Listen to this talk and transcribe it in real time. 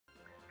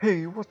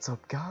Hey, what's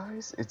up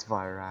guys? It's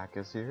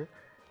Virakus here,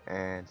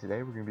 and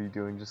today we're going to be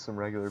doing just some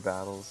regular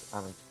battles. I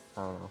don't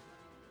know.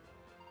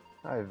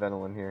 I have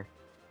Venolin here.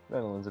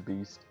 Venolin's a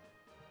beast.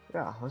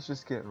 Yeah, let's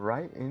just get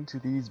right into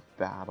these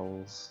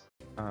battles.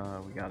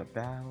 We got a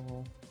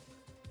battle.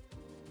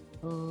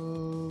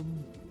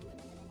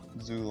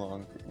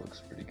 Zulong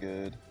looks pretty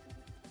good.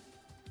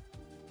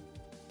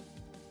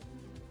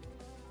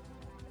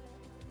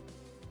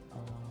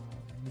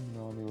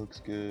 Nami looks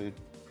good.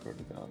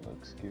 Protagon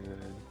looks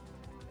good.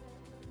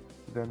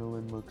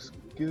 Venolin looks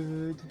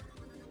good.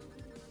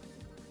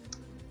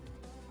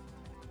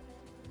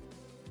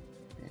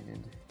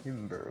 And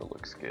Himber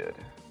looks good.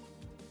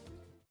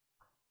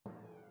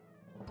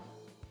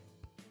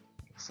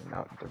 Send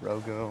out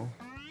Dorogo.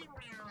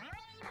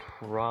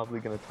 Probably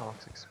gonna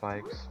Toxic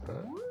Spikes,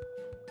 but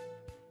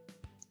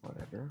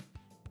whatever.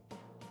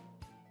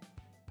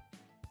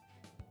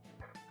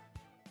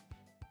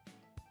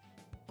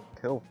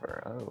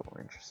 Pilfer, oh,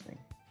 interesting.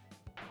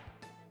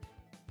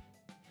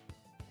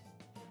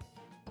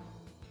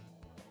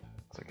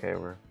 It's okay,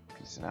 we're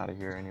piecing out of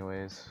here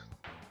anyways.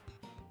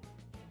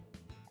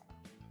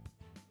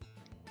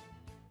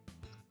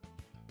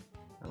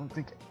 I don't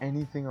think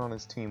anything on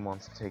his team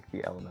wants to take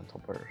the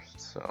Elemental Burst,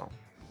 so...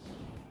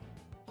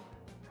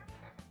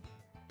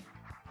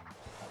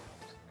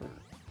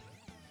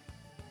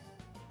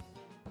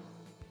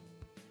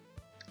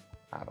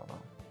 I don't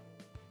know.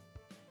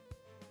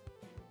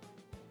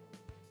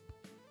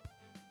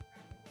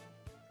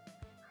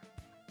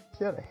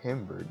 He had a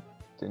Himbird,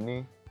 didn't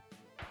he?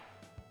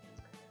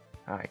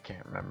 I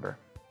can't remember.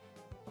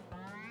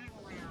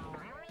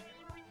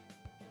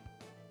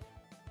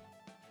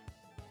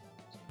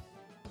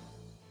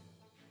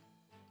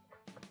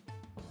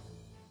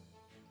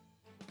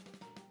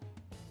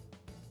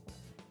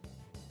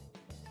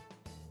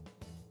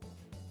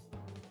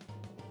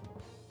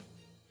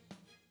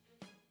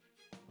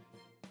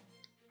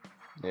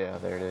 Yeah,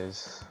 there it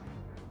is.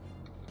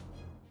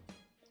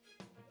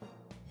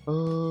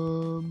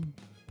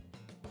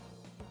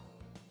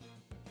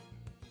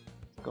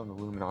 Going to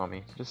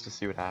Loomian just to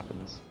see what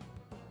happens.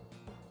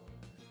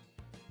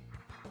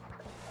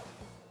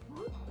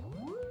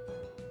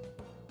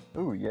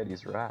 Ooh,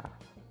 Yeti's Wrath.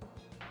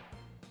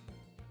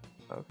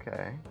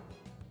 Okay.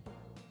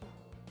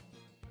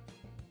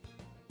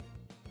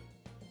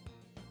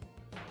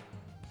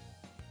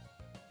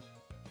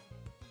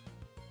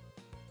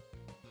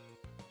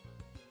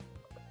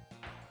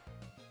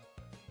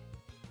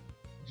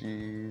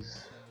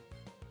 Jeez.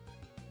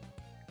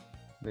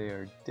 They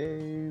are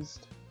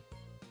dazed.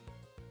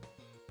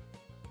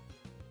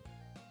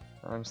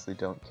 I honestly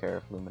don't care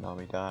if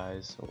Loomian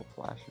dies, so we'll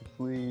flash and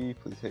flee.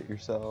 Please hit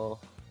yourself.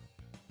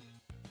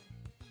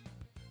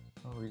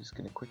 Oh, we're just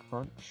gonna quick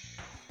punch.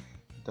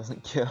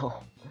 Doesn't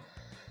kill.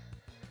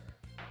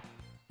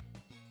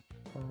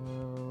 I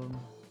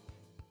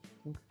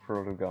think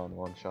Protagon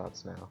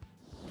one-shots now.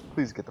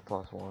 Please get the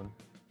 +1.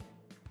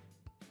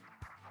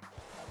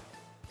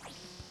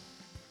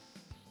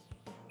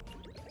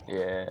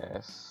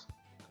 Yes.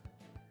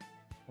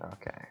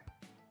 Okay.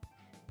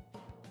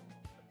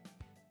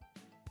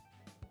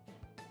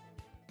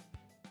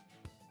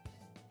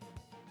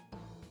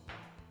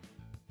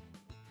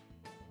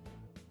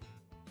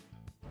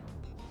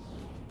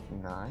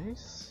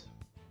 Nice.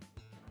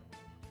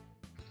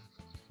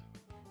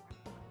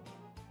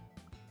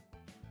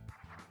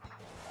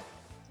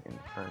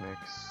 Infernix.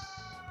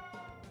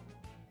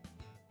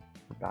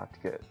 We're about to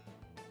get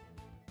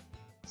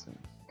some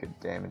good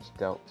damage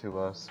dealt to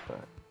us,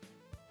 but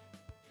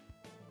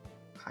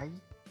I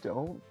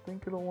don't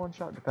think it'll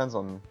one-shot. Depends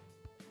on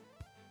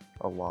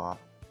a lot.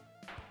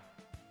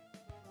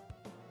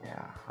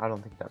 Yeah, I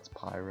don't think that's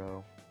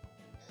Pyro.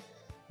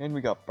 And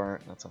we got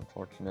burnt, that's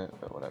unfortunate,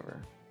 but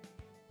whatever.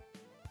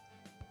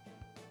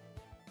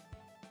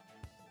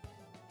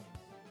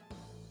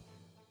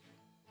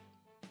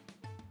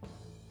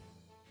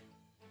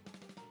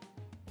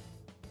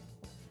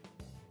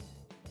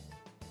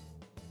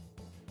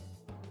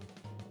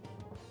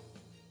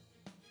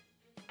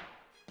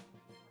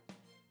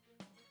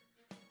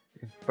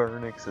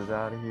 Infernix is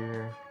out of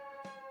here.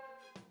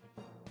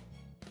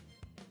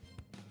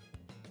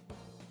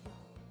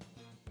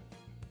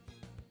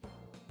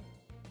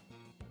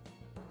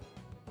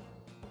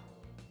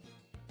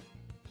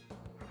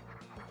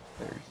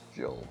 There's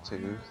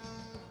Joltooth.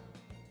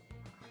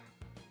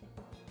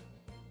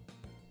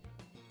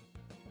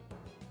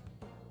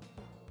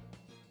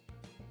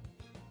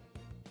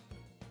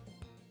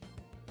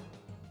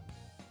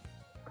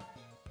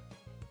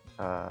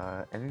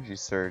 Energy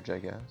Surge, I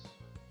guess.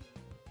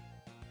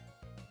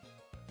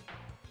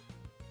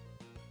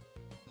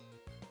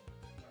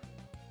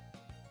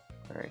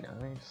 Very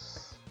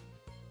nice.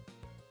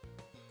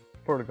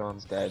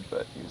 Protagon's dead,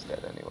 but he was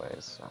dead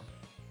anyways, so.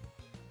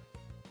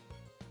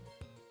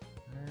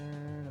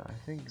 And I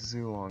think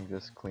Zulong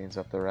just cleans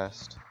up the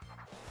rest.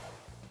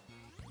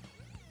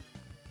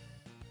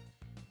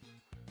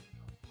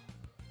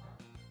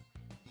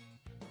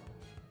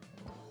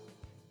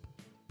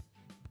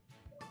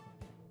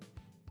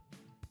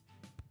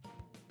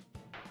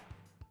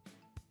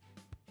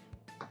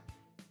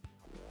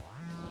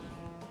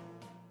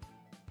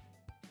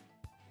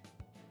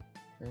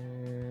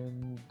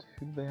 And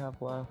who do they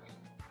have left?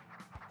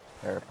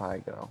 There,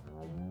 Pygo.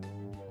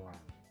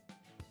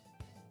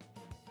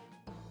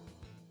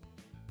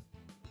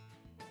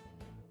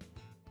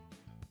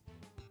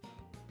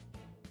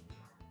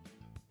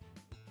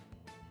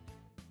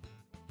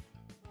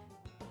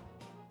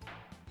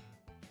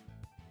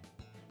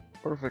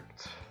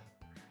 Perfect.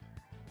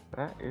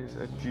 That is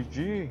a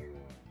GG.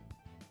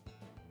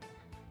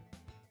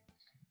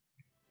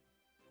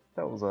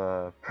 That was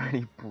a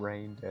pretty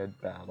brain dead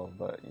battle,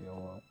 but you know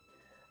what?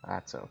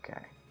 That's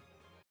okay.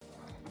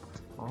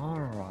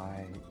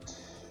 Alright.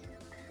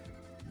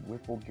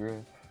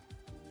 Whippledrift.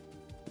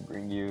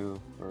 Bring you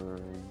for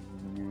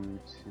you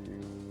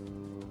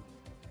to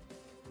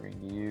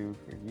bring you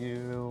for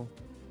you.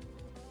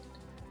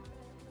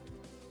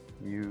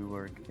 You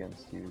work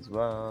against you as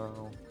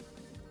well.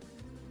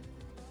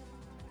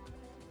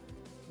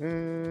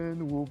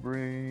 And we'll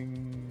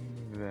bring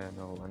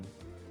Vanillin.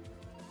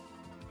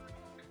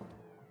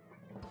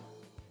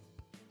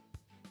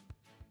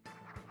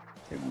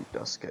 Ooh,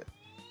 Dusket.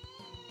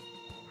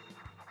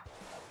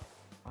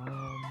 I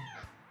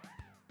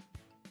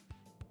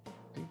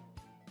think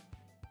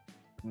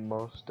the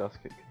most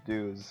Dusket could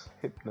do is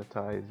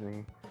hypnotize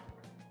me.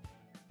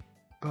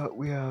 But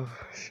we have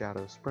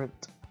Shadow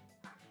Sprint.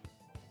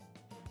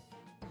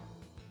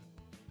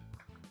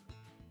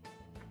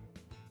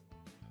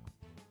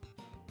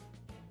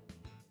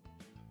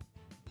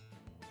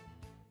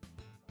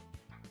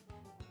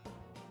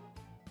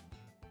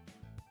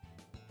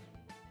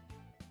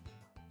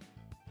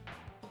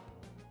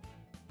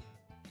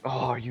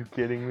 Oh, are you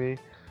kidding me?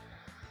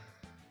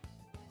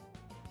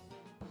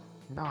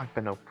 Now I've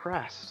been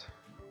oppressed.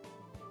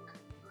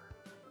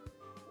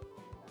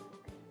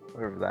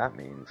 Whatever that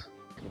means.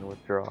 I'm gonna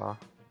withdraw.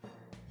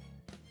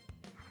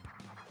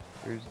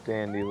 Here's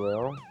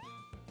Dandelion,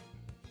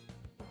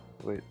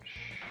 which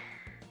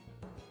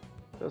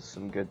does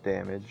some good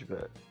damage,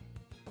 but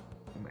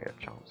Mega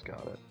Chomp's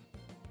got it.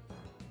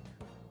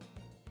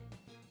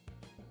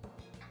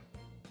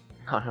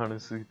 I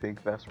honestly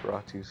think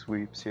Vesperatu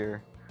sweeps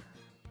here.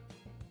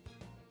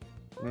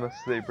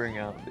 Unless they bring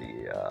out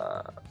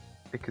the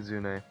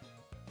Ikazune.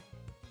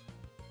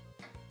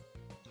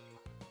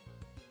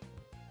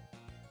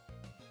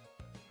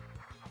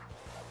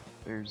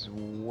 There's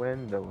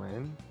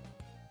Wendelin.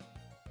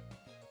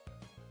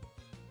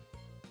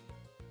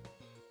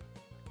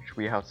 Should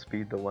we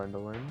outspeed the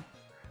Wendelin?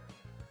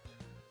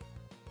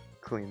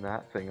 Clean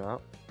that thing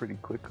up pretty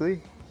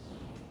quickly.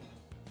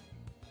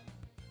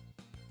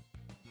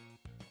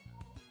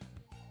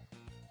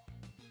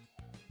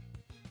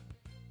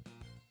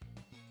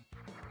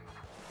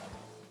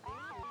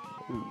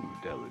 Ooh,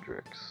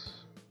 Deladrix.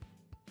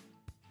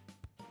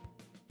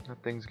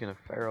 That thing's gonna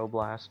Pharaoh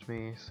Blast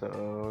me,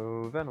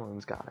 so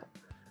Venolin's got it.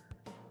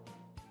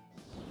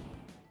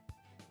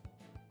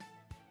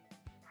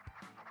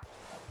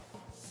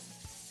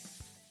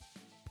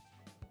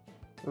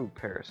 Ooh,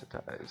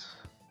 Parasitize.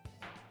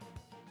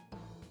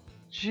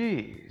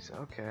 Jeez,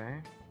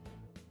 okay.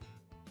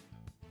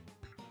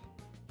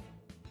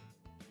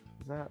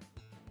 Is that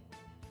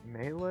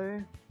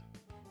melee?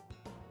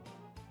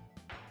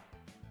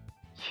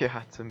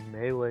 Yeah, it's a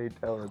melee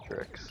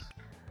Deladrix.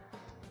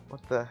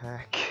 What the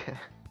heck?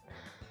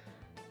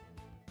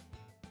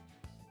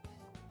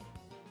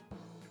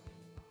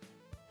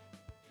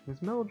 Is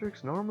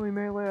Meladrix normally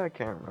melee? I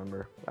can't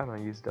remember. I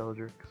don't use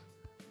Deladrix.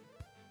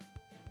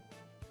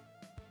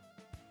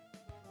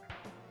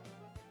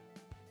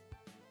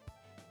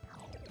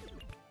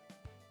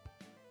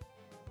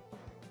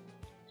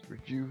 Let's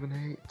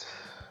rejuvenate.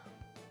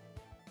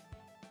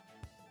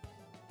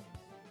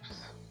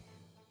 Just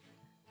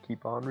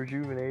keep on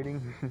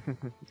rejuvenating.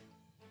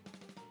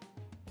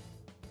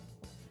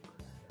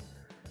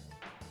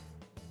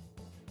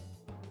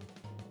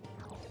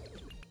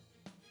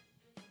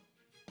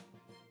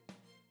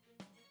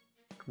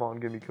 Come on,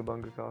 give me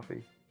Kabunga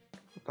Coffee.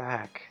 What the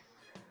heck?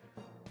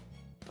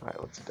 Alright,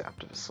 let's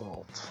Adaptive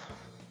Assault.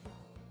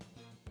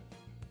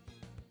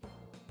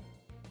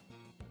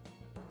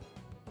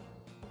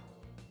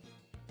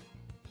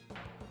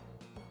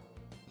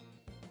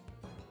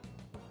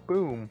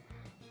 Boom.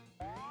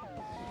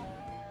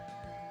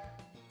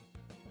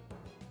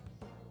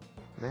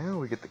 Now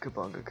we get the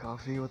Kabunga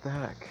Coffee, what the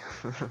heck?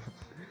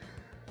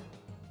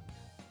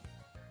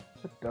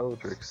 That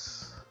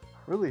Deladrix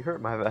really hurt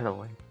my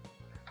Venilling.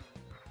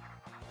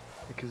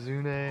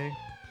 Ikazune,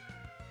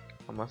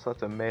 unless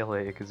that's a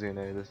melee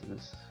Ikazune, this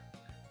is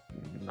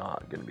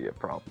not gonna be a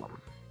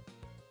problem.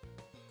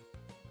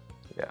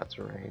 Yeah, it's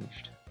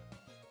ranged.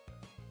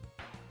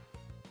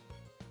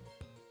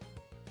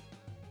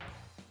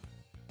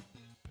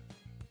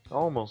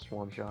 Almost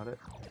one-shot it.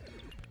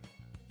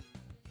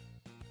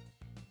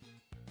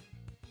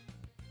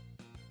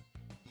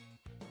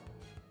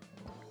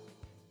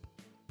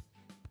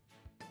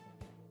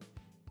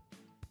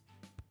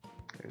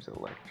 There's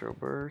Electro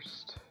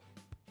Burst.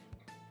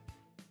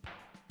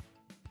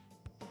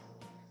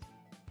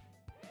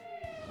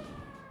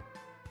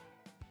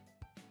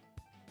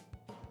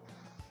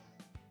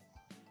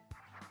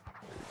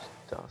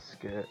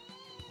 Dusket.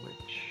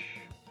 which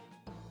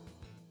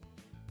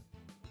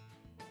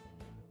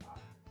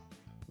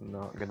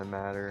not gonna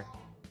matter.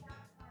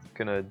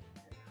 Gonna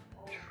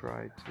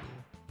try to,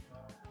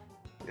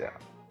 yeah.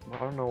 I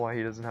don't know why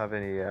he doesn't have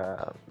any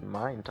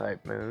mine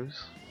type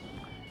moves.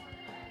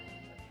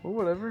 Well,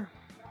 whatever.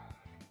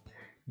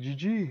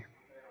 GG.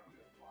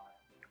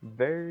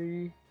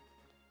 Very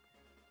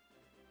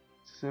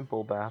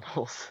simple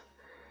battles.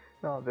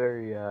 Not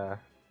very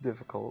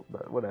difficult,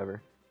 but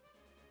whatever.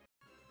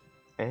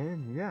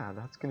 And yeah,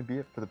 that's gonna be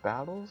it for the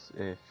battles.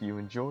 If you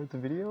enjoyed the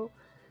video,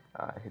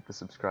 hit the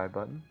subscribe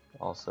button.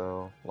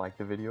 Also, like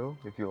the video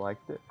if you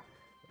liked it.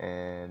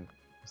 And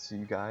see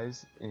you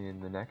guys in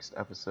the next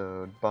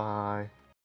episode. Bye.